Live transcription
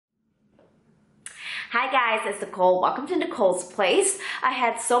Hi guys, it's Nicole. Welcome to Nicole's Place. I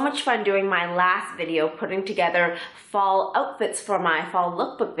had so much fun doing my last video putting together fall outfits for my fall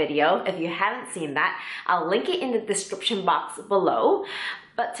lookbook video. If you haven't seen that, I'll link it in the description box below.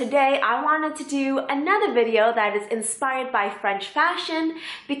 But today I wanted to do another video that is inspired by French fashion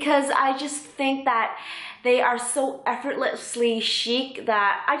because I just think that they are so effortlessly chic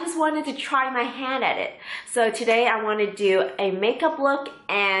that I just wanted to try my hand at it. So today I want to do a makeup look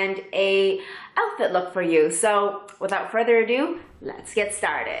and a outfit look for you. So without further ado, let's get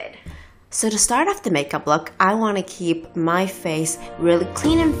started. So to start off the makeup look, I want to keep my face really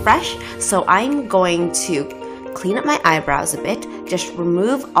clean and fresh. So I'm going to clean up my eyebrows a bit, just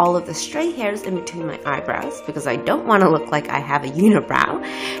remove all of the stray hairs in between my eyebrows because I don't want to look like I have a unibrow.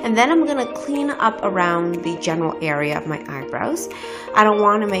 And then I'm going to clean up around the general area of my eyebrows. I don't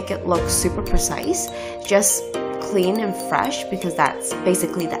want to make it look super precise, just clean and fresh because that's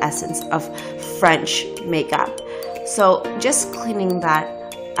basically the essence of French makeup. So just cleaning that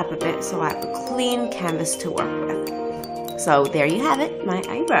up a bit so I have a clean canvas to work with. So there you have it, my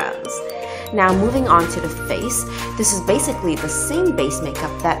eyebrows. Now moving on to the face, this is basically the same base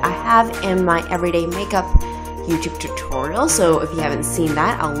makeup that I have in my everyday makeup YouTube tutorial. So if you haven't seen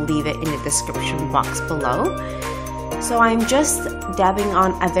that, I'll leave it in the description box below. So I'm just dabbing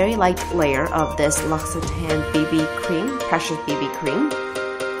on a very light layer of this L'Occitane BB cream, Precious BB cream.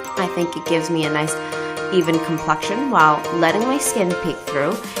 I think it gives me a nice even complexion while letting my skin peek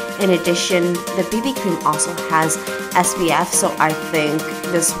through. In addition, the BB cream also has SPF, so I think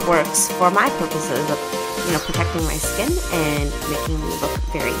this works for my purposes of, protecting my skin and making me look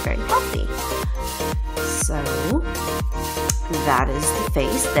very, very healthy. So that is the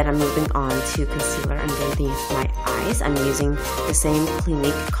face. Then I'm moving on to concealer underneath my eyes. I'm using the same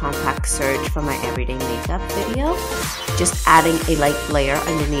Clinique Compact Surge from my everyday makeup video. Just adding a light layer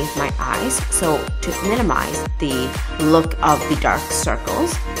underneath my eyes so to minimize the look of the dark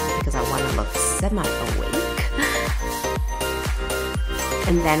circles because I want to look semi-awake.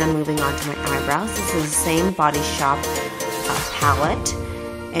 And then I'm moving on to my eyebrows. This is the same Body Shop palette,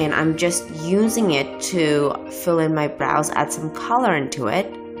 and I'm just using it to fill in my brows, add some color into it.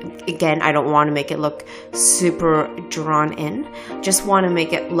 Again, I don't want to make it look super drawn in. Just want to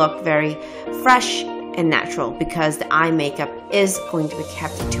make it look very fresh and natural because the eye makeup is going to be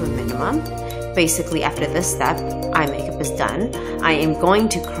kept to a minimum. Basically, after this step, eye makeup is done. I am going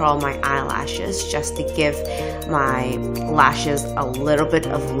to curl my eyelashes just to give my lashes a little bit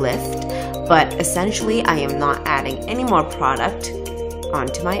of lift, but essentially I am not adding any more product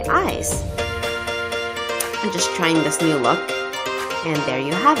onto my eyes. I'm just trying this new look, and there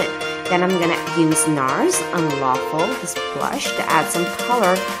you have it. Then I'm gonna use NARS Unlawful, this blush, to add some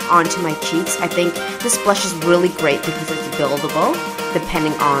color onto my cheeks. I think this blush is really great because it's buildable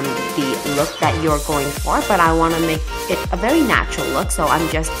depending on the look that you're going for, but I want to make it a very natural look, so I'm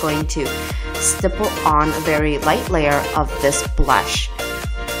just going to stipple on a very light layer of this blush.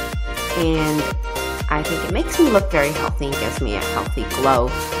 And I think it makes me look very healthy and gives me a healthy glow,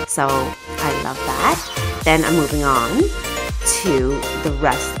 so I love that. Then I'm moving on to the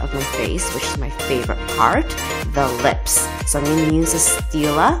rest of my face, which is my favorite part, the lips. So I'm going to use a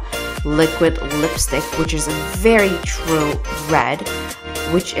Stila liquid lipstick, which is a very true red,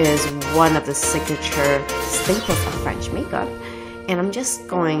 which is one of the signature staples of French makeup. And I'm just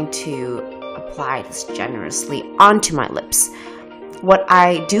going to apply this generously onto my lips. What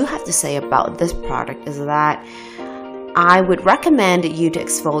I do have to say about this product is that I would recommend you to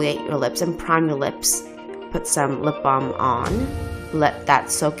exfoliate your lips and prime your lips. Put some lip balm on, let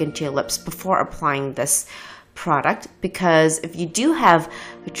that soak into your lips before applying this product, because if you do have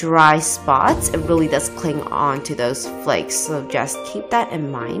dry spots, it really does cling on to those flakes, so just keep that in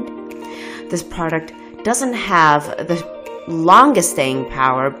mind. This product doesn't have the longest staying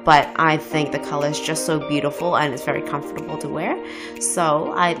power, but I think the color is just so beautiful and it's very comfortable to wear,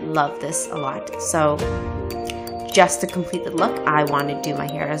 so I love this a lot. So just to complete the look, I want to do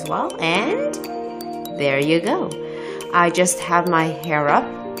my hair as well, and there you go. I just have my hair up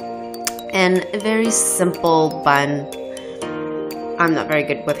in a very simple bun. I'm not very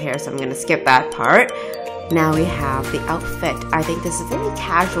good with hair, so I'm going to skip that part. Now we have the outfit. I think this is a very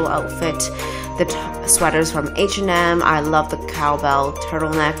casual outfit. The sweater's from H&M. I love the cowbell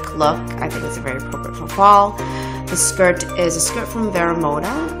turtleneck look. I think it's very appropriate for fall. The skirt is a skirt from Vera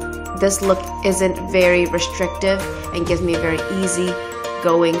Moda. This look isn't very restrictive and gives me a very easy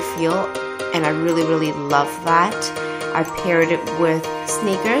going feel, and I really, really love that. I paired it with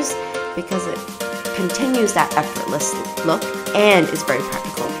sneakers because it continues that effortless look and is very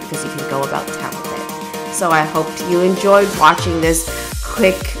practical because you can go about town with it. So I hope you enjoyed watching this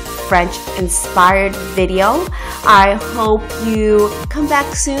quick French inspired video. I hope you come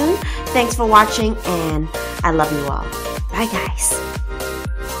back soon. Thanks for watching, and I love you all. Bye guys.